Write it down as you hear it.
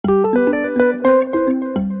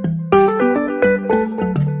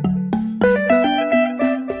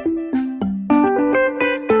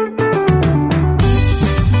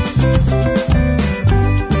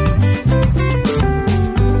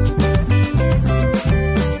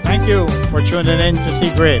for tuning in to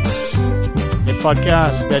Sea Grapes, a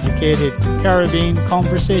podcast dedicated to Caribbean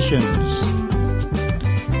conversations.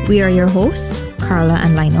 We are your hosts, Carla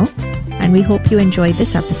and Lionel, and we hope you enjoyed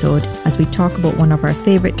this episode as we talk about one of our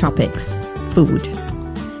favorite topics, food.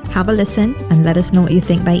 Have a listen and let us know what you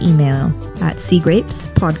think by email at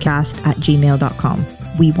seagrapespodcast@gmail.com.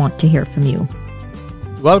 We want to hear from you.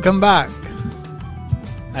 Welcome back.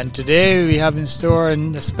 And today we have in store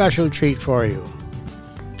a special treat for you.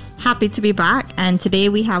 Happy to be back, and today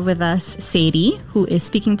we have with us Sadie, who is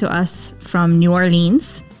speaking to us from New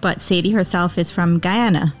Orleans, but Sadie herself is from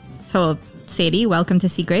Guyana. So Sadie, welcome to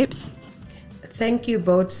Sea Grapes. Thank you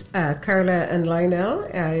both, Carla and Lionel.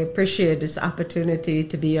 I appreciate this opportunity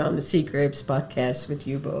to be on the Sea Grapes podcast with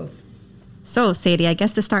you both. So Sadie, I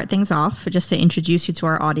guess to start things off, just to introduce you to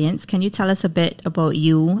our audience, can you tell us a bit about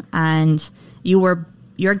you? And you're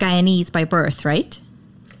Guyanese by birth, right?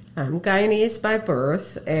 I'm Guyanese by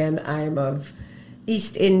birth, and I'm of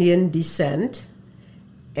East Indian descent.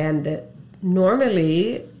 And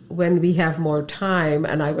normally, when we have more time,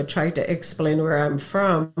 and I would try to explain where I'm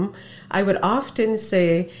from, I would often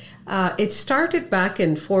say it started back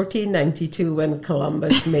in 1492 when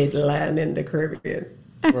Columbus made land in the Caribbean.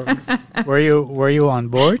 Were you on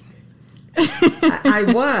board? I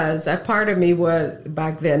was. A part of me was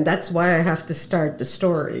back then. That's why I have to start the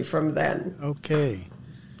story from then. Okay.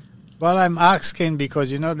 Well, I'm asking because,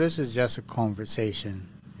 this is just a conversation.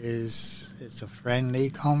 It's a friendly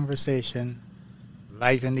conversation.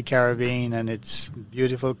 Life in the Caribbean and its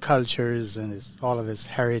beautiful cultures and all of its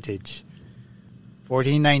heritage.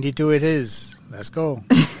 1492 it is. Let's go.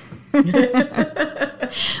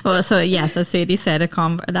 Well, so Sadie said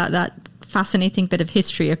that fascinating bit of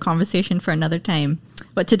history, a conversation for another time.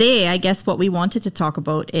 But today, I guess what we wanted to talk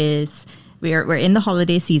about is we're in the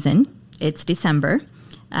holiday season. It's December,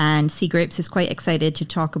 and Sea Grapes is quite excited to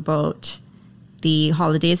talk about the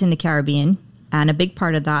holidays in the Caribbean. And a big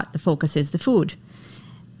part of that, the focus is the food.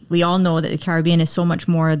 We all know that the Caribbean is so much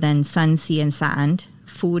more than sun, sea, and sand.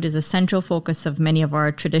 Food is a central focus of many of our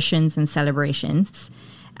traditions and celebrations.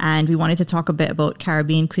 And we wanted to talk a bit about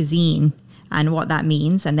Caribbean cuisine and what that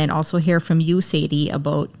means. And then also hear from you, Sadie,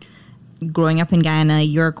 about growing up in Guyana.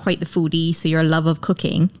 You're quite the foodie, so your love of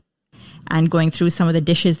cooking and going through some of the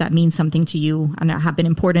dishes that mean something to you and have been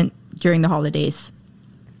important during the holidays.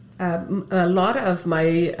 A lot of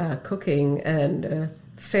my cooking and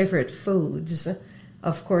favorite foods,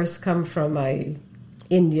 of course, come from my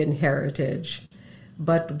Indian heritage.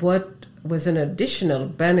 But what was an additional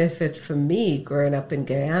benefit for me growing up in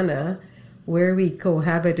Guyana, where we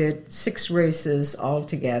cohabited 6 races all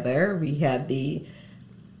together. We had the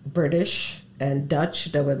British and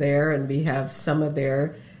Dutch that were there, and we have some of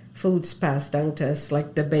their foods passed down to us,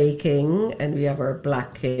 like the baking, and we have our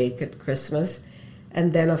black cake at Christmas.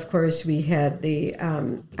 And then, of course, we had the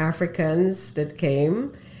Africans that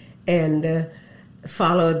came, and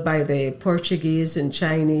followed by the Portuguese and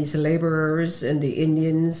Chinese laborers and the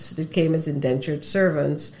Indians that came as indentured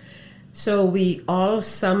servants. So we all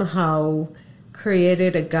somehow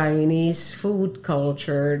created a Guyanese food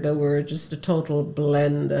culture that were just a total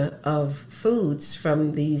blend of foods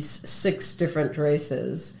from these 6 different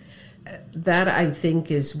races. That, I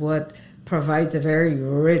think, is what provides a very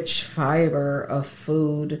rich fiber of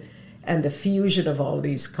food and the fusion of all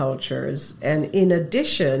these cultures. And in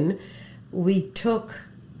addition, we took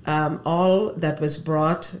all that was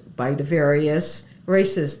brought by the various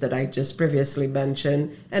races that I just previously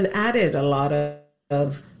mentioned and added a lot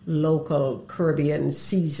of local Caribbean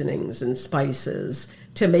seasonings and spices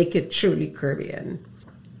to make it truly Caribbean.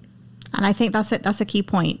 And I think that's a key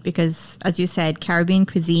point because, as you said, Caribbean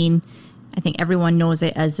cuisine, I think everyone knows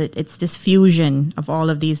it as it's this fusion of all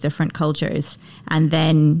of these different cultures. And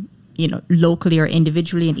then, locally or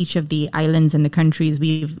individually in each of the islands and the countries,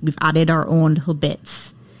 we've added our own little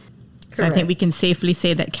bits. Correct. So I think we can safely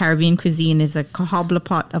say that Caribbean cuisine is a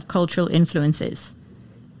cobblepot of cultural influences.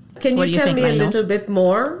 Can you tell me Lionel? a little bit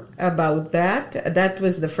more about that? That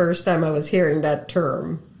was the first time I was hearing that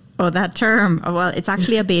term. Oh, that term. Well, it's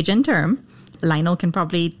actually a Bajan term. Lionel can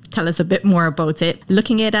probably tell us a bit more about it.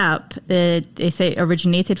 Looking it up, they say it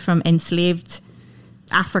originated from enslaved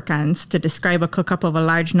Africans to describe a cook-up of a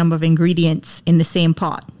large number of ingredients in the same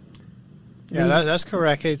pot. Yeah, that's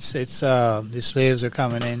correct. It's the slaves are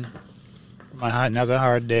coming in from another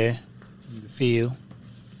hard day in the field,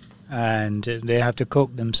 and they have to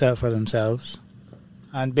cook for themselves.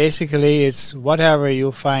 And basically, it's whatever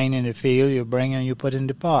you find in the field, you bring and you put in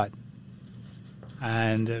the pot.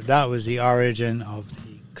 And that was the origin of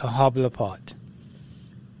the cobbler pot.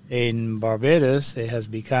 In Barbados, it has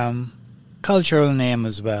become cultural name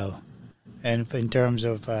as well. and in terms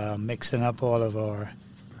of mixing up all of our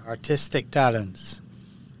artistic talents,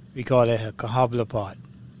 we call it a Cahabla pot.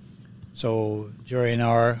 So during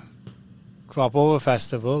our Crop Over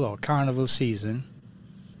Festival or Carnival season,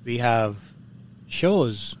 we have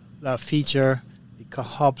shows that feature the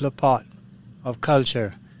Cahabla pot of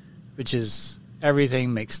culture, which is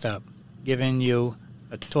everything mixed up, giving you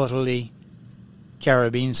a totally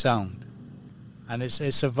Caribbean sound. And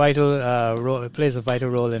it's a vital role. It plays a vital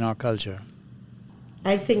role in our culture.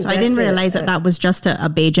 I think so. I didn't realize that was just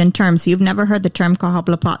a Bajan term. So you've never heard the term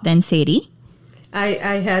Cahabla pot then, Sadie? I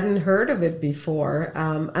hadn't heard of it before.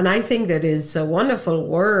 And I think that is a wonderful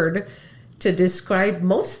word to describe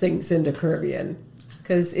most things in the Caribbean,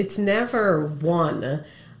 because it's never one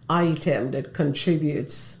item that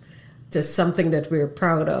contributes to something that we're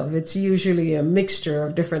proud of. It's usually a mixture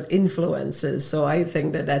of different influences. So I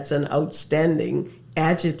think that that's an outstanding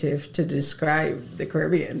adjective to describe the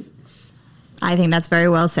Caribbean. I think that's very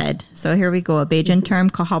well said. So here we go, a Bajan term,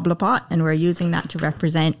 Cahabla pot, and we're using that to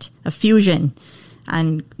represent a fusion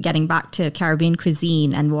and getting back to Caribbean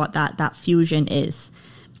cuisine and what that fusion is.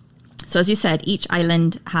 So as you said, each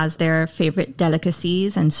island has their favorite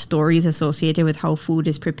delicacies and stories associated with how food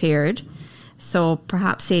is prepared. So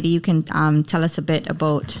perhaps, Sadie, you can tell us a bit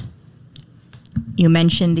about, you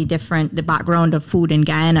mentioned the background of food in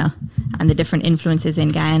Guyana and the different influences in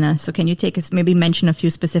Guyana. So can you maybe mention a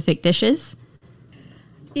few specific dishes?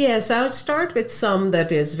 Yes, I'll start with some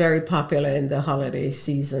that is very popular in the holiday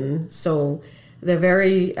season. So the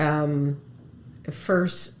very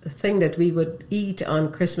first thing that we would eat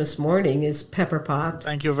on Christmas morning is pepper pot.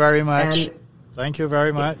 Thank you very much. Thank you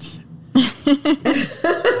very much.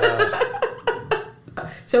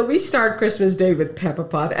 So we start Christmas Day with pepper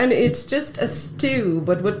pot, and it's just a stew,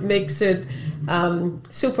 but what makes it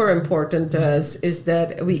super important to us is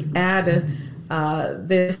that we add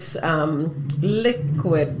this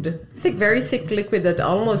liquid, very thick liquid that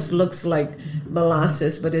almost looks like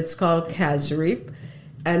molasses, but it's called casarip,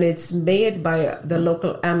 and it's made by the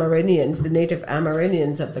local Amerindians, the native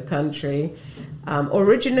Amerindians of the country.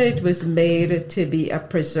 Originally, it was made to be a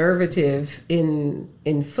preservative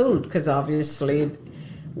in food, because obviously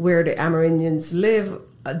where the Amerindians live,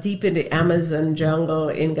 deep in the Amazon jungle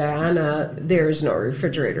in Guyana, there's no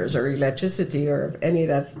refrigerators or electricity or any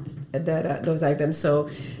of those items. So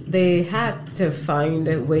they had to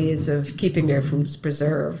find ways of keeping their foods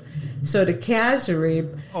preserved. So the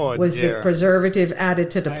casarip was the preservative added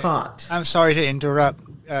to the pot. I'm sorry to interrupt,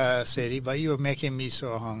 Sadie, but you are making me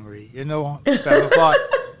so hungry. You know, pepper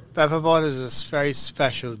pot is a very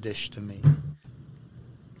special dish to me.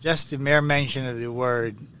 Just the mere mention of the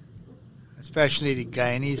word, especially the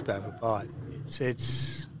Guyanese pepper pot,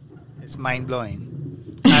 it's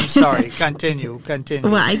mind-blowing. I'm sorry, continue.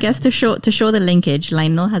 Well, I guess to show the linkage,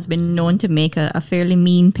 Lionel has been known to make a fairly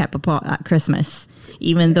mean pepper pot at Christmas,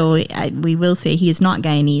 even though we will say he is not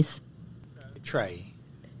Guyanese. Try.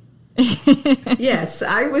 Yes,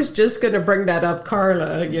 I was just going to bring that up,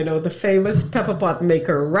 Carla, the famous pepper pot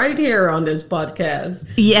maker right here on this podcast.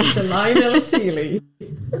 Yes. The Lionel Seeley.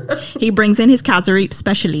 He brings in his casarip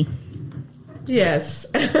specially. Yes.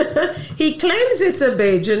 He claims it's a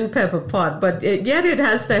Bajan pepper pot, but yet it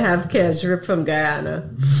has to have casarip from Guyana.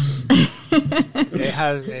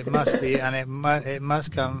 It must be, and it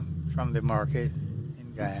must come from the market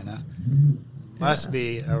in Guyana. Must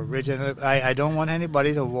be original. I don't want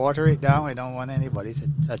anybody to water it down. I don't want anybody to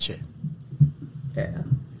touch it. Yeah.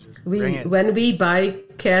 When we buy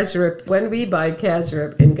casarip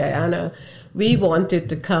in Guyana, we want it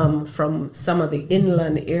to come from some of the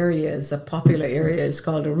inland areas. A popular area is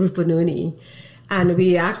called Rupununi, and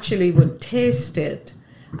we actually would taste it.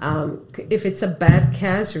 If it's a bad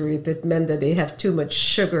casarip, it meant that they have too much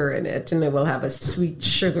sugar in it, and it will have a sweet,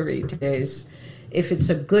 sugary taste. If it's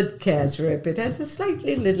a good casarip, it has a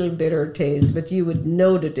slightly little bitter taste, but you would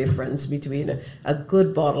know the difference between a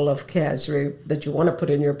good bottle of casarip that you want to put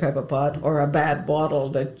in your pepper pot or a bad bottle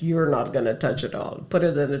that you're not going to touch at all. Put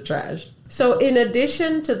it in the trash. So in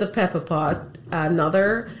addition to the pepper pot,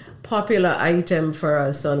 another popular item for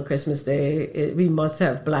us on Christmas Day, we must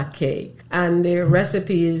have black cake. And the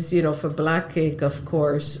recipes, for black cake, of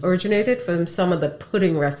course, originated from some of the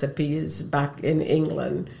pudding recipes back in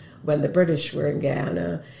England when the British were in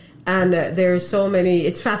Guyana. And there's so many,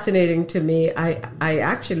 it's fascinating to me. I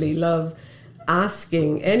actually love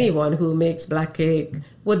asking anyone who makes black cake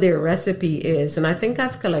what their recipe is. And I think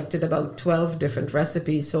I've collected about 12 different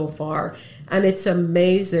recipes so far. And it's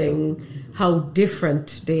amazing how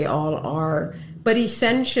different they all are, but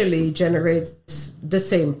essentially generates the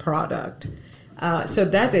same product. So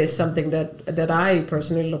that is something that I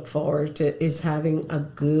personally look forward to, is having a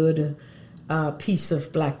good piece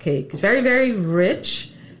of black cake. It's very, very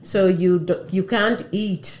rich, so you can't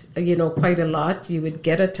eat, quite a lot. You would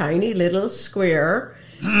get a tiny little square,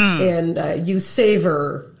 and you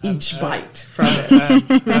savor each bite from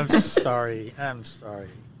it. I'm sorry.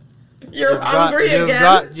 You're hungry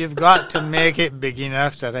again? You've got to make it big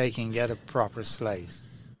enough that I can get a proper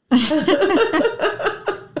slice.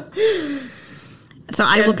 So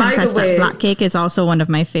I will confess that black cake is also one of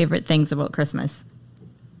my favorite things about Christmas.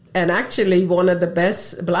 And actually, one of the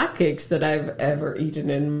best black cakes that I've ever eaten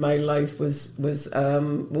in my life was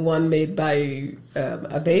one made by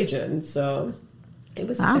a Bajan. So it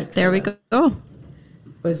was excellent. There we go. It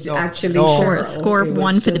was actually score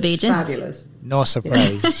one for the Bajans. Fabulous. No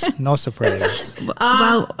surprise. No surprise.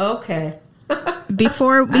 Well, okay.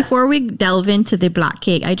 Before we delve into the black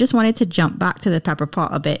cake, I just wanted to jump back to the pepper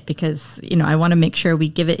pot a bit because, I want to make sure we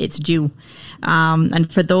give it its due.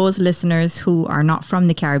 And for those listeners who are not from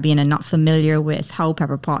the Caribbean and not familiar with how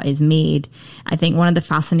pepper pot is made, I think one of the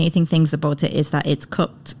fascinating things about it is that it's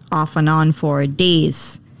cooked off and on for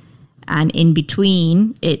days. And in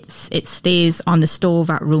between, it stays on the stove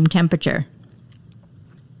at room temperature.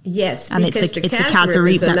 Yes, and because it's the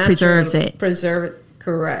casserole that preserves it.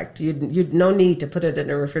 Correct. You'd no need to put it in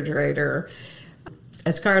a refrigerator.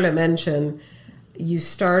 As Carla mentioned, you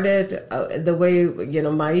started the way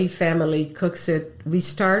my family cooks it. We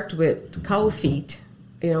start with cow feet.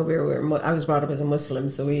 I was brought up as a Muslim,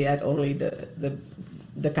 so we had only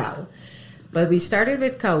the cow. But we started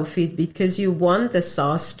with cow feet because you want the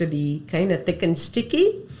sauce to be kind of thick and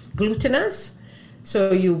sticky, glutinous.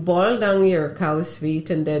 So you boil down your cow's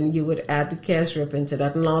feet, and then you would add the cashew into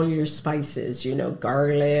that and all your spices,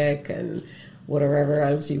 garlic and whatever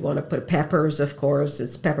else you want to put. Peppers, of course.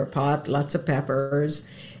 It's pepper pot, lots of peppers.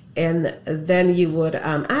 And then you would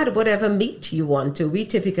add whatever meat you want to. We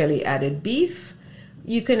typically added beef.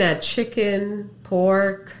 You can add chicken,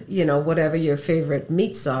 pork, whatever your favorite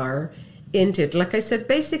meats are into it. Like I said,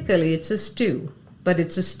 basically it's a stew, but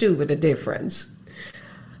it's a stew with a difference.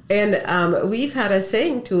 And we've had a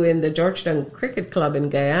saying, too, in the Georgetown Cricket Club in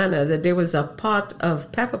Guyana that there was a pot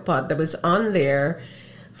of pepper pot that was on there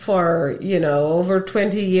for, over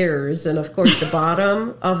 20 years. And, of course, the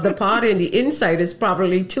bottom of the pot and the inside is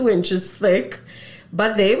probably 2 inches thick.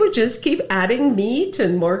 But they would just keep adding meat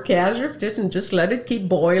and more cashew to it and just let it keep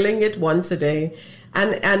boiling it once a day.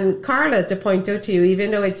 And Carla, to point out to you,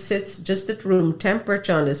 even though it sits just at room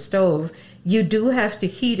temperature on the stove, you do have to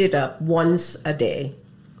heat it up once a day.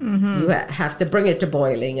 Mm-hmm. You have to bring it to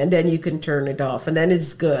boiling, and then you can turn it off, and then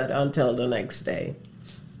it's good until the next day.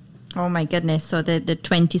 Oh, my goodness. So the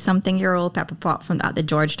 20-something-year-old pepper pot from at the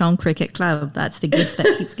Georgetown Cricket Club, that's the gift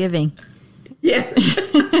that keeps giving. Yes.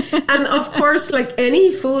 And, of course, like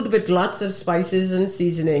any food with lots of spices and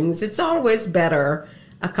seasonings, it's always better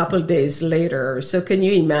a couple days later. So can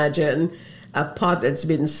you imagine a pot that's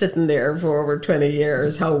been sitting there for over 20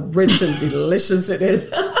 years, how rich and delicious it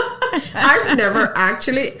is? I've never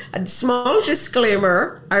actually, a small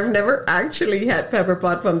disclaimer, I've never actually had pepper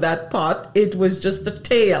pot from that pot. It was just a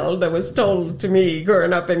tale that was told to me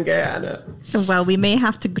growing up in Guyana. Well, we may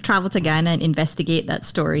have to travel to Guyana and investigate that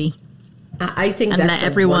story. I think and that's let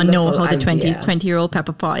everyone know how the idea. 20-year-old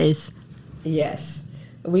pepper pot is. Yes.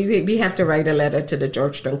 We have to write a letter to the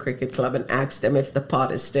Georgetown Cricket Club and ask them if the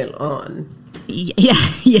pot is still on. Yeah,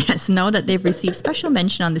 yes. Now that they've received special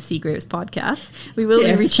mention on the Seagrapes podcast, we will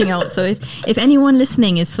be reaching out. So if anyone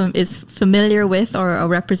listening is familiar with or a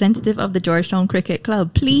representative of the Georgetown Cricket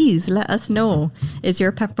Club, please let us know. Is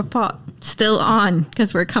your pepper pot still on?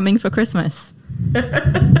 Because we're coming for Christmas.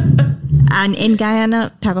 And in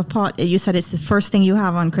Guyana, pepper pot, you said it's the first thing you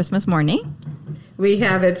have on Christmas morning? We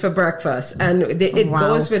have it for breakfast, and it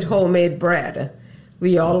goes with homemade bread.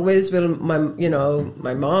 We always will, my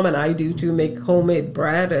mom and I do too, make homemade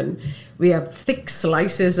bread, and we have thick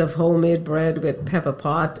slices of homemade bread with pepper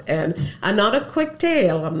pot. And another quick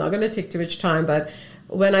tale, I'm not going to take too much time, but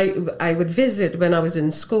when I would visit when I was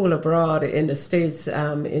in school abroad in the States,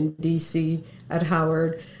 in D.C. at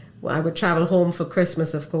Howard, I would travel home for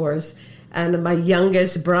Christmas, of course. And my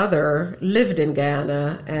youngest brother lived in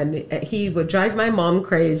Guyana, and he would drive my mom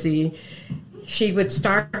crazy. She would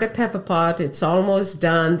start a pepper pot. It's almost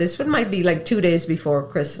done. This one might be like 2 days before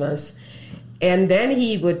Christmas. And then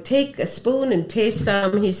he would take a spoon and taste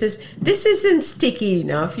some. He says, "This isn't sticky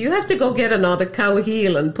enough. You have to go get another cow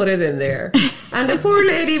heel and put it in there." And the poor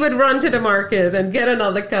lady would run to the market and get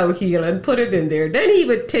another cow heel and put it in there. Then he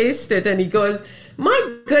would taste it, and he goes, "My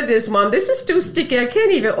goodness, Mom, this is too sticky. I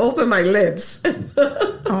can't even open my lips."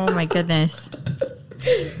 Oh, my goodness.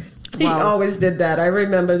 He always did that. I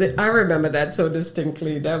remember that so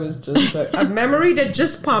distinctly. That was just a memory that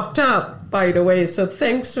just popped up. by the way. So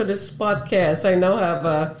thanks for this podcast. I now have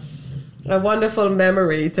a wonderful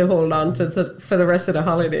memory to hold on to for the rest of the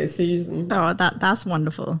holiday season. Oh, that's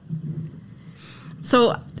wonderful.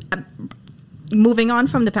 So, moving on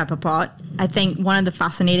from the pepper pot, I think one of the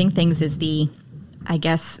fascinating things is I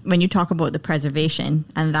guess, when you talk about the preservation,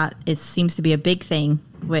 and that seems to be a big thing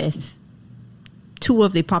with two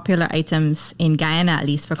of the popular items in Guyana, at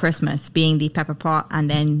least for Christmas, being the pepper pot and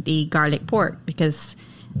then the garlic pork, because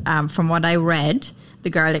from what I read,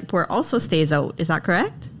 the garlic pork also stays out. Is that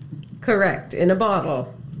correct? Correct, in a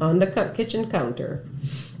bottle on the kitchen counter.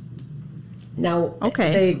 Now,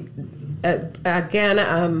 okay. Again,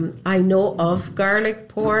 I know of garlic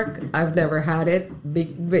pork. I've never had it.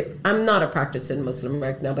 I'm not a practicing Muslim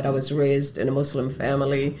right now, but I was raised in a Muslim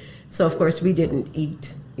family. So, of course, we didn't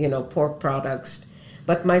eat, pork products.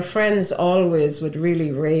 But my friends always would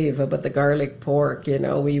really rave about the garlic pork.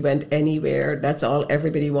 We went anywhere. That's all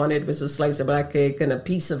everybody wanted was a slice of black cake and a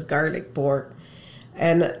piece of garlic pork.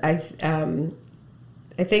 And I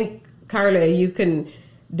think, Carla, you can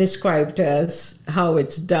describe to us how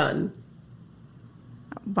it's done.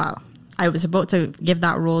 Well, I was about to give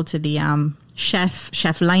that role to the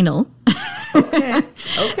Chef Lionel. Okay.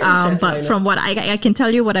 But Lionel. From what I can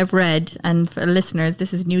tell you what I've read, and for listeners,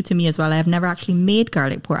 this is new to me as well. I have never actually made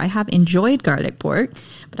garlic pork. I have enjoyed garlic pork,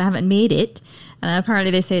 but I haven't made it. And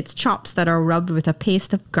apparently they say it's chops that are rubbed with a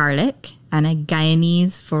paste of garlic and a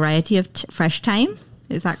Guyanese variety of fresh thyme.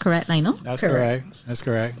 Is that correct, Lionel? That's correct. That's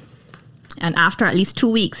correct. And after at least 2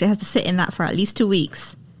 weeks, it has to sit in that for at least 2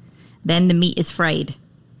 weeks. Then the meat is fried.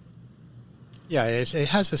 Yeah, it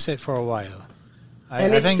has to sit for a while.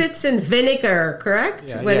 I think sits in vinegar, correct?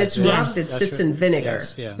 Yeah, when it's rubbed, it sits in vinegar.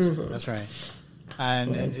 Yes, mm-hmm. That's right.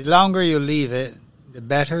 And the longer you leave it, the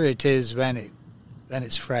better it is when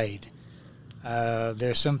it's fried.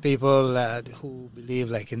 There's some people who believe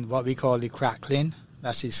like in what we call the crackling.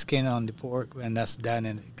 That's the skin on the pork. When that's done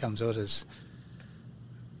and it comes out as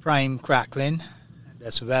prime crackling.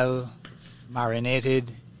 That's well marinated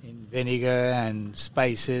in vinegar and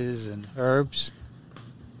spices and herbs.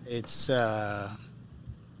 It's the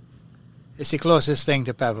closest thing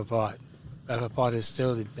to pepper pot. Pepper pot is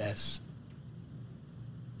still the best.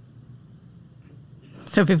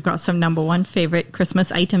 So we've got some number one favorite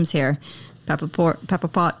Christmas items here: pepper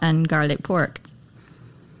pot, and garlic pork.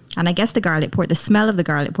 And I guess the smell of the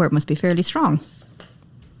garlic pork must be fairly strong.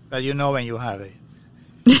 Well, you know when you have it.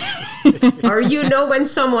 Or when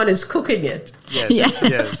someone is cooking it.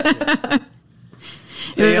 Yes.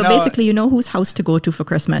 Basically, you know whose house to go to for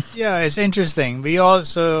Christmas. Yeah, it's interesting. We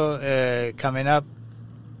also, coming up,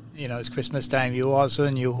 it's Christmas time, you also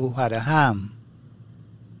knew who had a ham.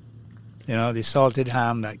 The salted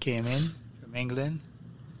ham that came in from England.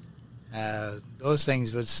 Those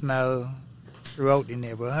things would smell throughout the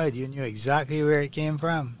neighborhood. You knew exactly where it came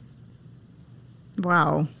from.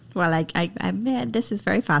 Wow. Well, this is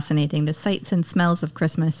very fascinating. The sights and smells of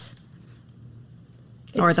Christmas.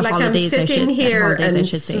 It's like holidays, I'm sitting here and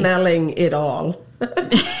smelling it all.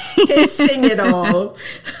 Tasting it all.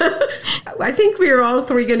 I think we're all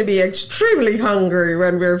three going to be extremely hungry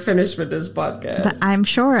when we're finished with this podcast. But I'm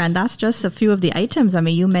sure, and that's just a few of the items. I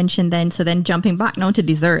mean, you mentioned then jumping back now to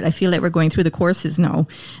dessert, I feel like we're going through the courses now.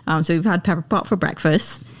 So we've had pepper pot for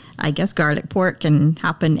breakfast. I guess garlic pork can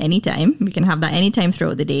happen anytime. We can have that anytime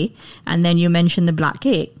throughout the day. And then you mentioned the black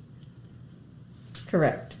cake.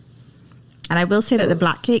 Correct. And I will say that the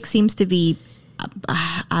black cake seems to be,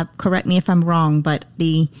 correct me if I'm wrong, but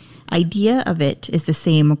the idea of it is the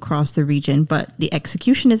same across the region, but the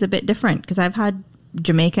execution is a bit different, because I've had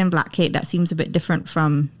Jamaican black cake that seems a bit different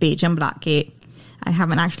from Bajan black cake. I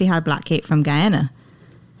haven't actually had black cake from Guyana.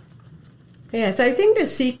 Yes, I think the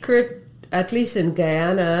secret, at least in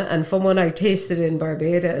Guyana, and from what I tasted in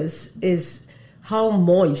Barbados, is how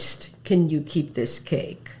moist can you keep this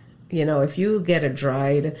cake? If you get it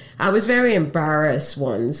dried. I was very embarrassed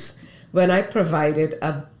once when I provided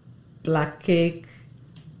a black cake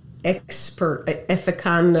expert,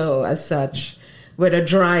 Efficando as such, with a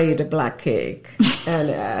dried black cake.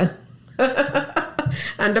 And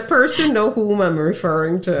and the person know whom I'm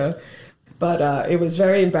referring to. But it was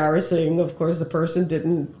very embarrassing. Of course, the person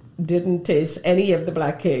didn't taste any of the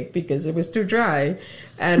black cake because it was too dry.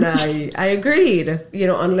 And I agreed,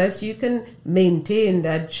 unless you can maintain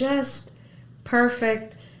that just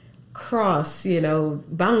perfect cross,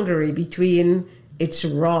 boundary between it's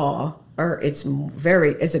raw or it's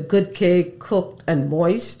a good cake cooked and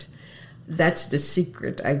moist. That's the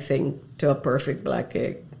secret, I think, to a perfect black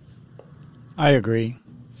cake. I agree.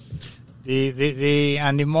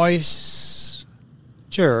 The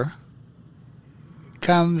moisture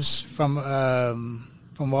comes from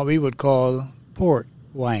from what we would call port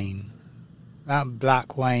wine. That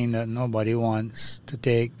black wine that nobody wants to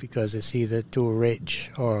take because it's either too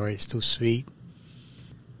rich or it's too sweet.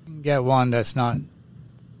 You can get one that's not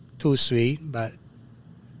too sweet, but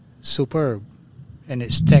superb in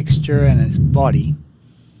its texture and its body.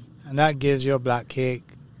 And that gives your black cake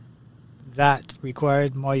that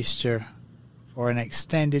required moisture for an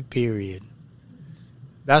extended period.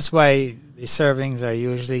 That's why the servings are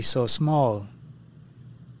usually so small,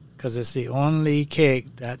 because it's the only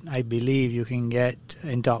cake that I believe you can get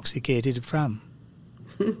intoxicated from.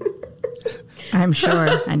 I'm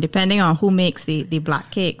sure. And depending on who makes the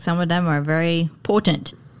black cake, some of them are very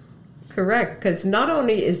potent. Correct, because not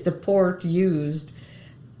only is the port used,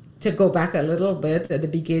 to go back a little bit at the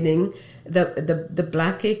beginning, the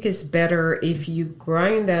black cake is better if you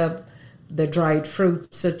grind up the dried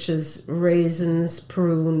fruit such as raisins,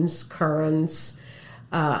 prunes, currants,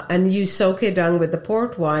 and you soak it down with the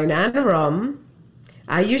port wine and rum.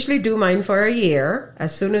 I usually do mine for a year.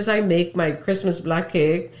 As soon as I make my Christmas black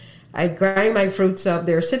cake, I grind my fruits up.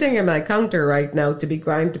 They're sitting in my counter right now to be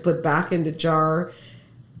ground to put back in the jar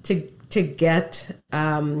to get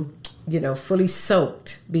fully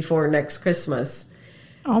soaked before next Christmas.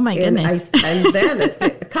 Oh my goodness. And then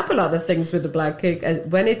a couple other things with the black cake.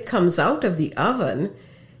 When it comes out of the oven,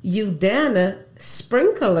 you then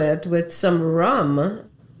sprinkle it with some rum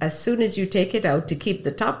as soon as you take it out to keep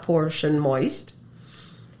the top portion moist.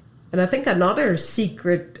 And I think another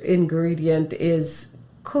secret ingredient is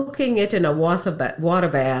cooking it in a water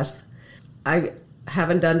bath. I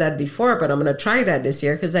haven't done that before, but I'm going to try that this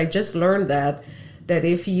year because I just learned that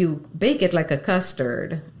if you bake it like a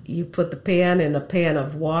custard, you put the pan in a pan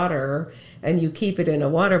of water and you keep it in a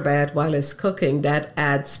water bath while it's cooking, that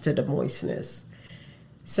adds to the moistness.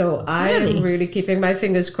 So I am really keeping my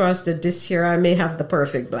fingers crossed that this year I may have the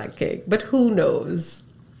perfect black cake, but who knows?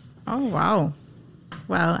 Oh, wow.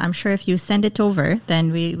 Well, I'm sure if you send it over,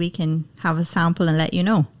 then we can have a sample and let you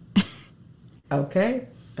know. Okay.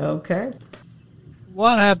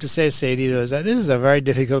 What I have to say, Sadie, though, is that this is a very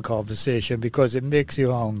difficult conversation because it makes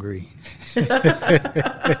you hungry. You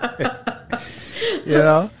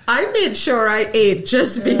know? I made sure I ate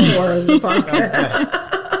just before the podcast.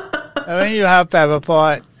 And when you have pepper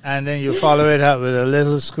pot and then you follow it up with a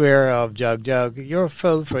little square of jug, you're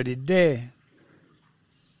filled for the day.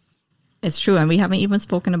 It's true, and we haven't even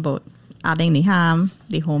spoken about adding the ham,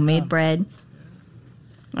 the homemade bread.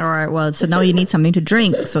 All right, well, so now you need something to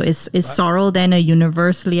drink. So is sorrel then a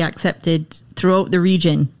universally accepted throughout the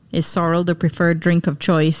region? Is sorrel the preferred drink of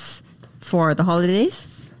choice for the holidays?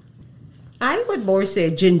 I would more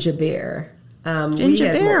say ginger beer.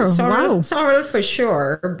 Ginger beer, wow. Sorrel for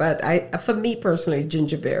sure, but for me personally,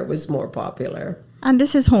 ginger beer was more popular. And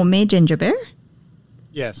this is homemade ginger beer?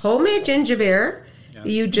 Yes. Homemade ginger beer. Yes.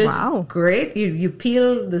 You just grate, you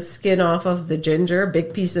peel the skin off of the ginger,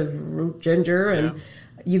 big piece of root ginger, and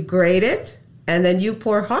you grate it, and then you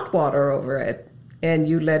pour hot water over it, and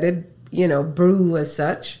you let it, brew as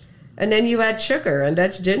such, and then you add sugar, and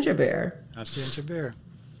that's ginger beer. That's ginger beer.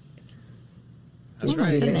 That's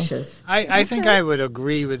right. Delicious. I think I would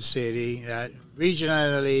agree with Sadie that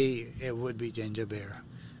regionally it would be ginger beer.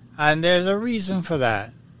 And there's a reason for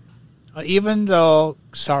that. Even though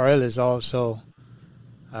sorrel is also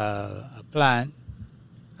a plant,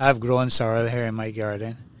 I've grown sorrel here in my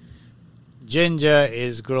garden. Ginger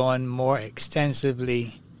is grown more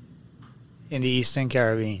extensively in the Eastern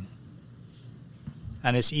Caribbean.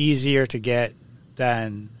 And it's easier to get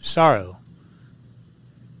than sorrel.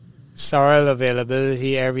 Sorrel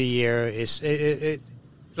availability every year it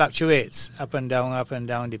fluctuates up and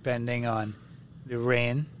down depending on the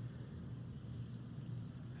rain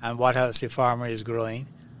and what else the farmer is growing,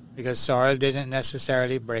 because sorrel didn't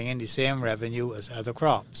necessarily bring in the same revenue as other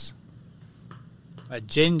crops. But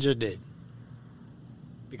ginger did,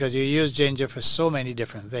 because you use ginger for so many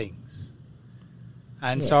different things.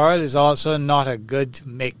 And sorrel is also not a good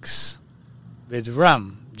mix with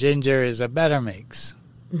rum. Ginger is a better mix.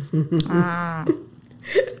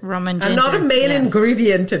 Rum and ginger. And not a main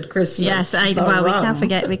ingredient at Christmas. Yes, we can't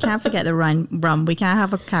forget the rum. We can't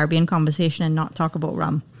have a Caribbean conversation and not talk about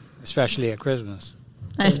rum. Especially at Christmas.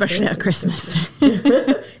 Especially at Christmas.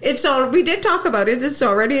 We did talk about it. It's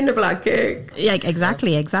already in the black cake. Yeah,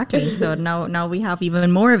 exactly. So now we have even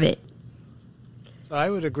more of it. So I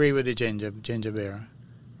would agree with the ginger beer.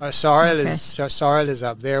 Sorrel is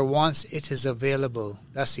up there once it is available.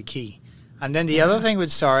 That's the key. And then the other thing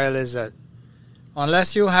with sorrel is that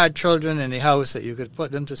unless you had children in the house that you could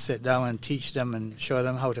put them to sit down and teach them and show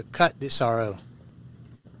them how to cut the sorrel.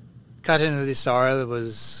 Cutting of the sorrel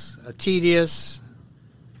was tedious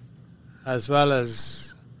as well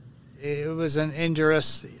as it was an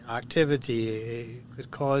injurious activity. It could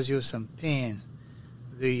cause you some pain.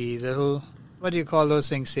 The little, what do you call those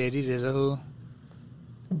things, Sadie? The little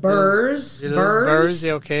burrs. The little burrs,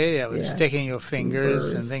 okay, that would Yeah. stick in your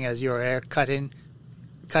fingers Burrs. and thing as you were cutting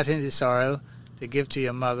the soil to give to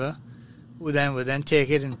your mother, who would then take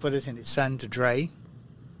it and put it in the sun to dry.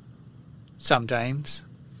 Sometimes.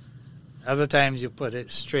 Other times you put it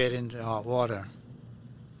straight into hot water.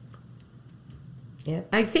 Yeah,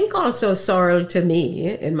 I think also sorrel, to me,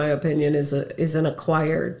 in my opinion, is an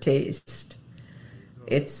acquired taste.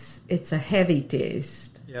 It's a heavy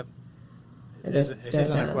taste. Yep. And It is that,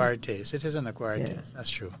 an acquired taste. It is an acquired yeah. taste.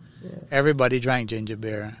 That's true. Yeah. Everybody drank ginger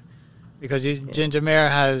beer because ginger beer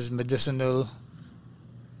has medicinal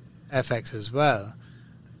effects as well.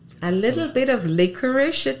 A little bit of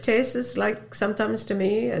licorice, it tastes like sometimes to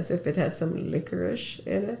me, as if it has some licorice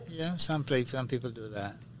in it. Yeah, some people do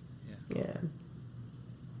that. Yeah.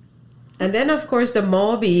 And then, of course, the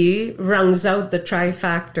Mauby rounds out the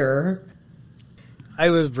trifactor.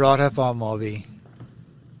 I was brought up on Mauby,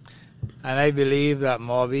 and I believe that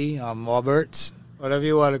Mauby or Mauberts, whatever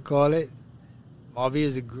you want to call it, Mauby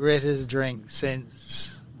is the greatest drink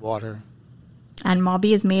since water. And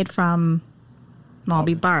Mauby is made from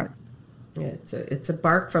Mauby bark. Yeah, it's a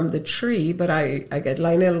bark from the tree, but I get,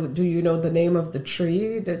 Lionel, do you know the name of the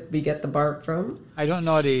tree that we get the bark from? I don't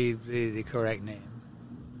know the correct name.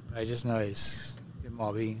 I just know it's the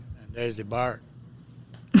Mauby, and there's the bark.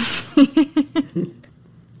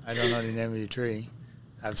 I don't know the name of the tree.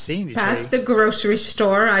 I've seen the Past tree. the grocery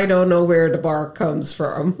store, I don't know where the bark comes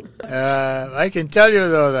from. I can tell you,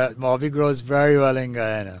 though, that Mauby grows very well in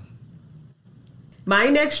Guyana. My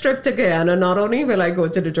next trip to Guyana, not only will I go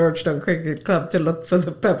to the Georgetown Cricket Club to look for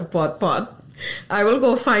the pepper pot, I will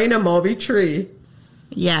go find a Mauby tree.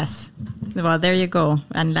 Yes. Well, there you go.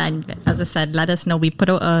 And as I said, let us know. We put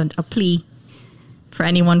out a plea for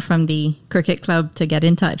anyone from the cricket club to get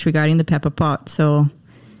in touch regarding the pepper pot. So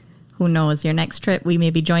who knows? Your next trip, we may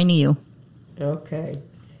be joining you. Okay.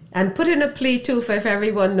 And put in a plea, too, for if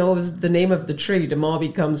everyone knows the name of the tree the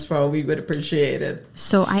Mauby comes from, we would appreciate it.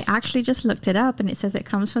 So I actually just looked it up, and it says it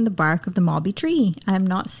comes from the bark of the Mauby tree. I'm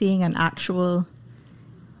not seeing an actual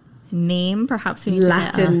name. Perhaps we need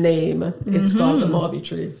Latin name. It's called the Mauby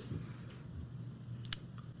tree.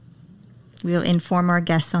 We'll inform our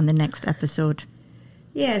guests on the next episode.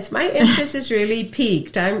 Yes, my interest is really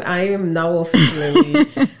peaked. I am now officially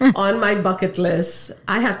on my bucket list.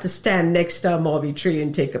 I have to stand next to a Mauby tree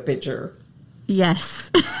and take a picture.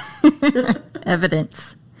 Yes.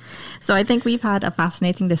 Evidence. So I think we've had a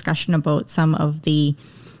fascinating discussion about some of the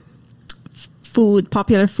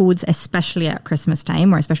popular foods, especially at Christmas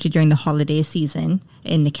time or especially during the holiday season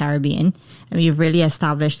in the Caribbean. And we've really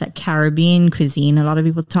established that Caribbean cuisine, a lot of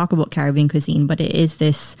people talk about Caribbean cuisine, but it is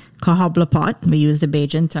this kahobla pot, we use the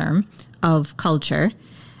Bajan term, of culture.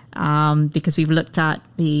 Because we've looked at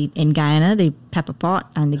in Guyana, the pepper pot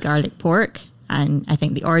and the garlic pork, and I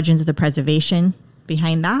think the origins of the preservation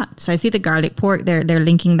behind that. So I see the garlic pork, they're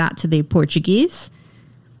linking that to the Portuguese.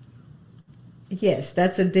 Yes,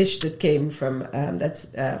 that's a dish that came from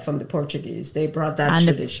from the Portuguese. They brought that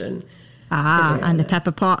tradition. And the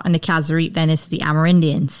pepper pot and the cazarit then is the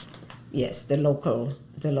Amerindians. Yes, the local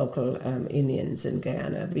Indians in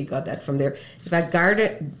Guyana. We got that from there. In fact,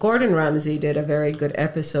 Gordon Ramsay did a very good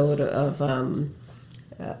episode of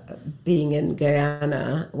being in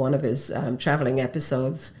Guyana, one of his traveling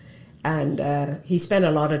episodes. And he spent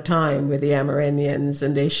a lot of time with the Amerindians,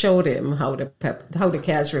 and they showed him how the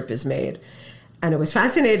cazarit is made. And it was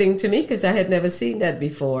fascinating to me because I had never seen that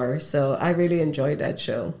before. So I really enjoyed that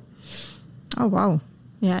show. Oh, wow.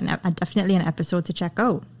 Yeah, definitely an episode to check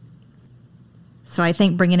out. So I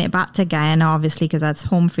think bringing it back to Guyana, obviously, because that's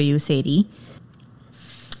home for you, Sadie,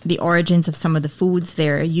 the origins of some of the foods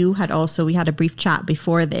there, we had a brief chat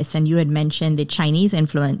before this, and you had mentioned the Chinese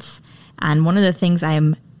influence. And one of the things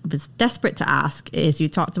was desperate to ask is you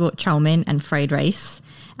talked about chow mein and fried rice,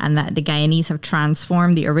 and that the Guyanese have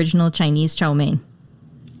transformed the original Chinese chow mein.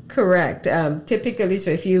 Correct. Typically, so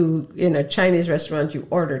if you, in a Chinese restaurant, you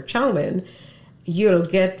order chow mein, you'll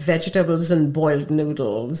get vegetables and boiled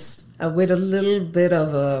noodles with a little bit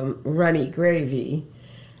of runny gravy.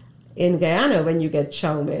 In Guyana, when you get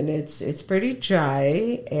chow mein, it's pretty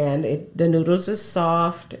dry, and the noodles are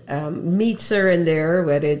soft. Meats are in there,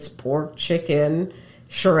 whether it's pork, chicken,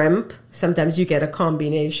 shrimp. Sometimes you get a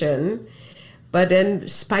combination. But then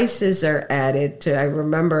spices are added. I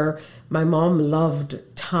remember my mom loved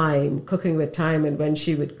thyme, cooking with thyme, and when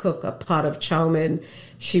she would cook a pot of chow mein,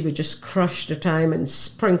 she would just crush the thyme and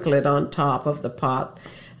sprinkle it on top of the pot,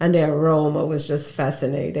 and the aroma was just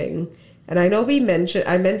fascinating. And I know I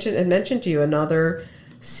mentioned to you another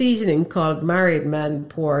seasoning called married man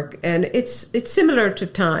pork, and it's similar to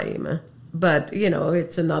thyme, but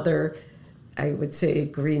it's another, I would say,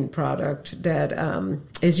 green product that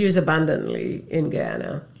is used abundantly in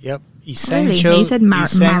Guyana. Yep, essential. Really? He said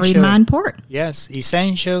married man pork. Yes,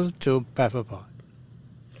 essential to pepper pot.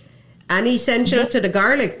 And essential to the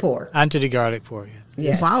garlic pork. And to the garlic pork, yes.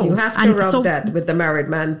 Yes, Wow. you have to rub that with the married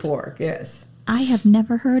man pork, yes. I have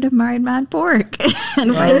never heard of married man pork.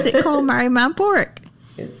 And why is it called married man pork?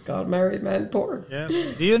 It's called married man pork. Yeah.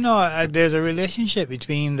 Do you know there's a relationship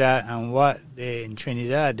between that and what in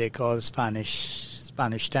Trinidad they call Spanish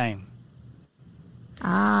thyme?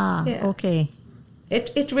 Ah, Yeah. okay.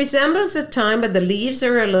 It resembles a thyme, but the leaves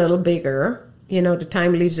are a little bigger. The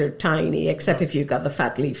thyme leaves are tiny, except if you've got the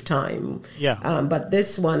fat leaf thyme. Yeah. But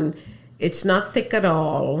this one, it's not thick at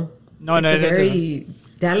all. No, it's a it very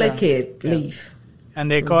isn't. delicate Yeah. leaf. And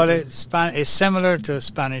they call it it's similar to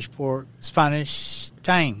Spanish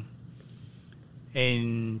thyme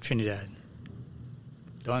in Trinidad.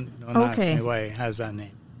 Don't ask Okay. me why it has that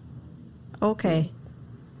name. Okay.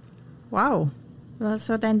 Wow. Well,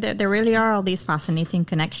 so then there really are all these fascinating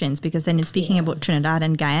connections, because then in speaking about Trinidad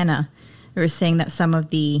and Guyana, we were saying that some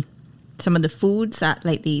of the foods at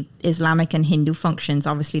like the Islamic and Hindu functions,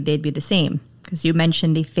 obviously they'd be the same, because you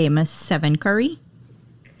mentioned the famous 7 curry.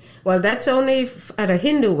 Well, that's only at a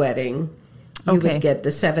Hindu wedding. You Okay. would get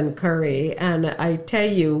the 7 curry. And I tell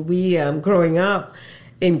you, we, growing up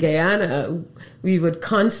in Guyana, we would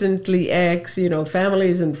constantly ask,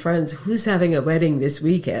 families and friends, who's having a wedding this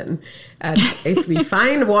weekend? And if we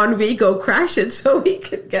find one, we go crash it so we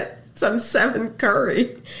could get some 7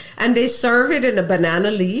 curry. And they serve it in a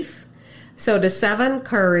banana leaf. So the 7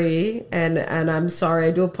 curry, and I'm sorry,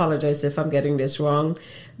 I do apologize if I'm getting this wrong,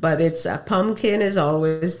 but it's a pumpkin is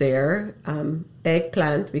always there.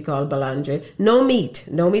 Eggplant, we call balanje. No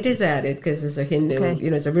meat is added because it's a Hindu, Okay.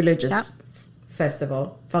 it's a religious Yep.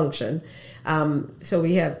 festival function. So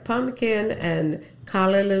we have pumpkin and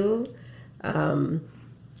callaloo,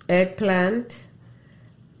 eggplant.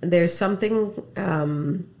 There's something,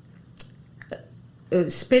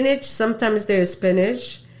 spinach. Sometimes there's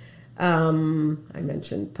spinach. I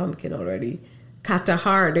mentioned pumpkin already.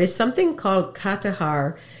 Katahar. There's something called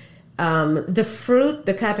katahar.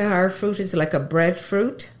 The katahar fruit is like a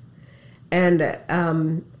breadfruit, and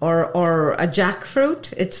or a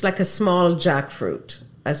jackfruit. It's like a small jackfruit,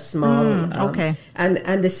 a small. Okay.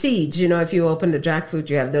 And the seeds. If you open the jackfruit,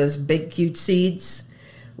 you have those big cute seeds.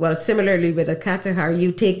 Well, similarly with a katahar,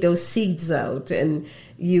 you take those seeds out and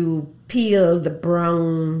you peel the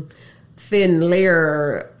brown thin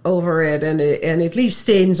layer over it, and it leaves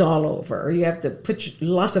stains all over. You have to put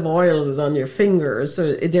lots of oils on your fingers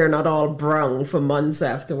so they're not all brown for months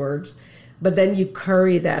afterwards. But then you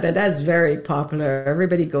curry that, and that's very popular.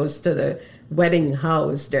 Everybody goes to the wedding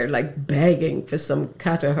house. They're like begging for some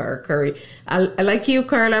katahar curry. I like you,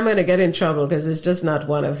 Carl, I'm going to get in trouble because it's just not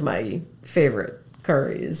one of my favorite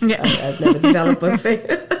curries. Yeah. I've never developed a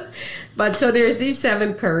favorite. But so there's these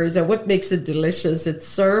 7 curries, and what makes it delicious, it's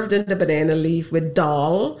served in the banana leaf with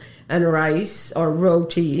dal and rice or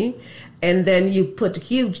roti, and then you put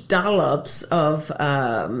huge dollops of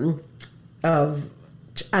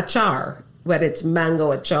achar, whether it's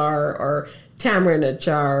mango achar or tamarind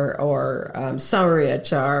achar or celery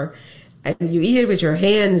achar, and you eat it with your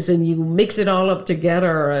hands and you mix it all up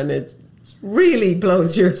together, and it really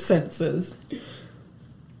blows your senses.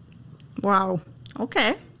 Wow.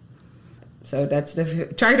 Okay. So that's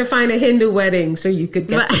try to find a Hindu wedding so you could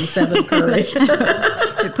get some 7 curry.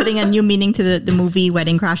 You're putting a new meaning to the movie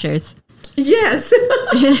Wedding Crashers. Yes.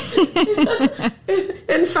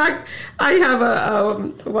 In fact, I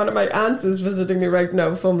have one of my aunts is visiting me right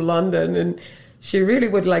now from London, and she really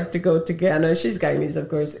would like to go to Guyana. She's Guyanese, of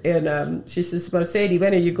course. And she says, well, Sadie,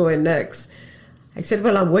 when are you going next? I said,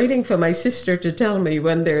 well, I'm waiting for my sister to tell me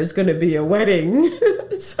when there's going to be a wedding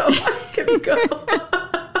so I can go.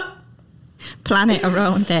 Plan it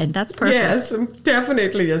around then. That's perfect. Yes,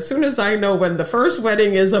 definitely. As soon as I know when the first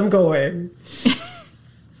wedding is, I'm going.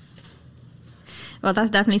 Well,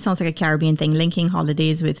 that definitely sounds like a Caribbean thing, linking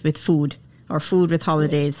holidays with food, or food with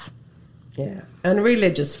holidays. Yeah, and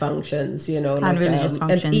religious functions, And religious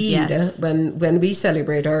functions, and Eid. yes. When we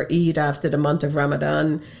celebrate our Eid after the month of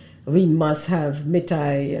Ramadan, we must have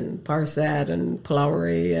mitai and parsad and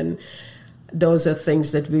pulawari, and those are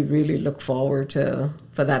things that we really look forward to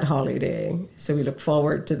for that holiday. So we look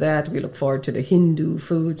forward to that. We look forward to the Hindu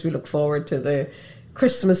foods. We look forward to the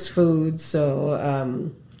Christmas foods.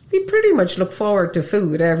 So we pretty much look forward to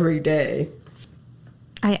food every day.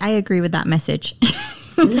 I agree with that message.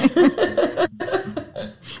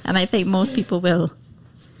 And I think most people will.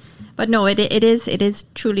 But no, it is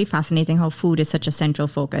truly fascinating how food is such a central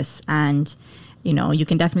focus. And, you know, you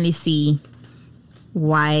can definitely see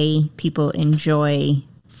why people enjoy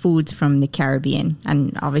foods from the Caribbean.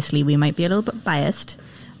 And obviously we might be a little bit biased,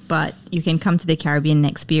 but you can come to the Caribbean and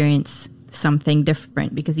experience something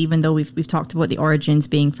different, because even though we've talked about the origins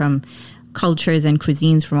being from cultures and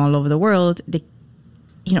cuisines from all over the world, the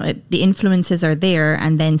influences are there,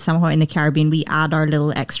 and then somehow in the Caribbean we add our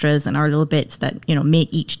little extras and our little bits that, you know, make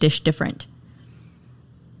each dish different.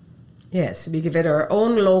 Yes, we give it our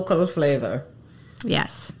own local flavor.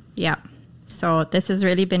 Yes, yeah. So this has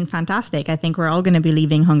really been fantastic. I think we're all going to be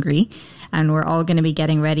leaving hungry, and we're all going to be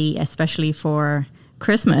getting ready, especially for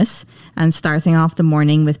Christmas, and starting off the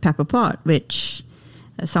morning with pepper pot, which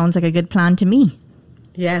sounds like a good plan to me.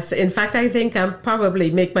 Yes, in fact, I think I'll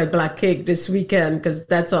probably make my black cake this weekend, because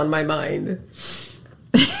that's on my mind.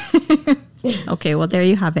 Okay, well, there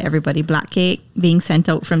you have it, everybody. Black cake being sent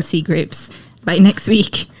out from Sea Grapes by next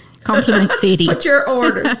week. Compliment Sadie. Put your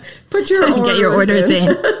orders. Get your orders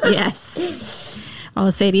in. Yes.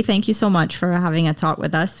 Well, Sadie, thank you so much for having a talk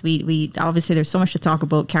with us. We obviously, there's so much to talk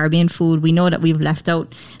about Caribbean food. We know that we've left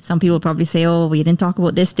out. Some people probably say, oh, we didn't talk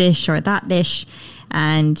about this dish or that dish.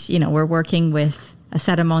 And, you know, we're working with a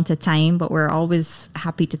set amount of time, but we're always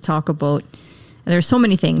happy to talk about. There's so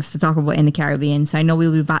many things to talk about in the Caribbean. So I know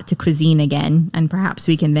we'll be back to cuisine again, and perhaps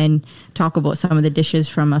we can then talk about some of the dishes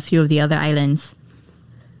from a few of the other islands.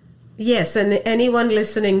 Yes, and anyone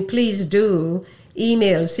listening, please do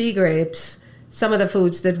email Sea Grapes some of the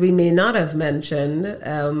foods that we may not have mentioned.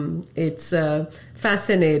 It's a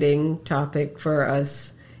fascinating topic for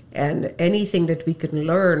us, and anything that we can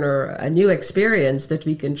learn or a new experience that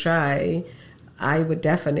we can try, I would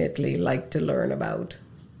definitely like to learn about.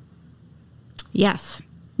 Yes.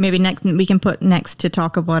 Maybe next we can put next to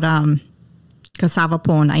talk about cassava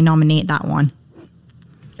pone. I nominate that one.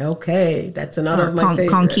 Okay, that's another of my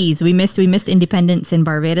favorites. Conkeys. We missed Independence in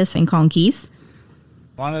Barbados and conkeys.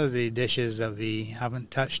 One of the dishes that we haven't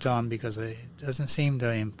touched on because it doesn't seem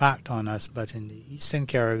to impact on us, but in the Eastern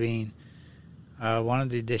Caribbean, one of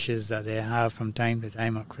the dishes that they have from time to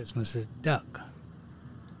time at Christmas is duck.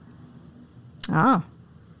 Oh.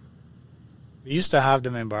 We used to have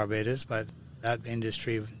them in Barbados, but that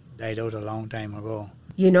industry died out a long time ago.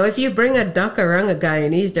 You know, if you bring a duck around a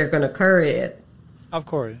Guyanese, they're going to curry it. Of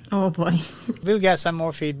course. Oh, boy. We'll get some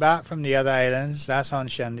more feedback from the other islands. That's on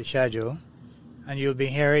the schedule. And you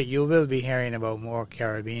will be hearing about more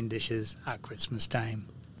Caribbean dishes at Christmas time.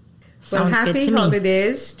 Well, happy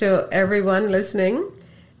holidays to everyone listening.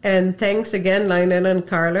 And thanks again, Lionel and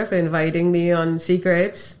Carla, for inviting me on Sea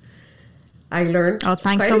Grapes. I learned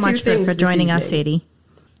thanks so much for joining us, Sadie.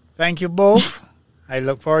 Thank you both. I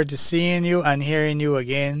look forward to seeing you and hearing you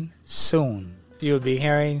again soon. You'll be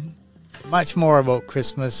hearing much more about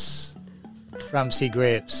Christmas from Sea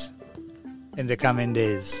Grapes in the coming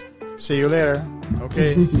days. See you later.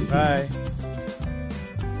 Okay, bye.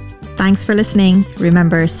 Thanks for listening.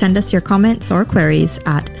 Remember, send us your comments or queries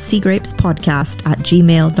at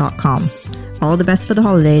seagrapespodcast@gmail.com. All the best for the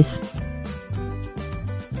holidays.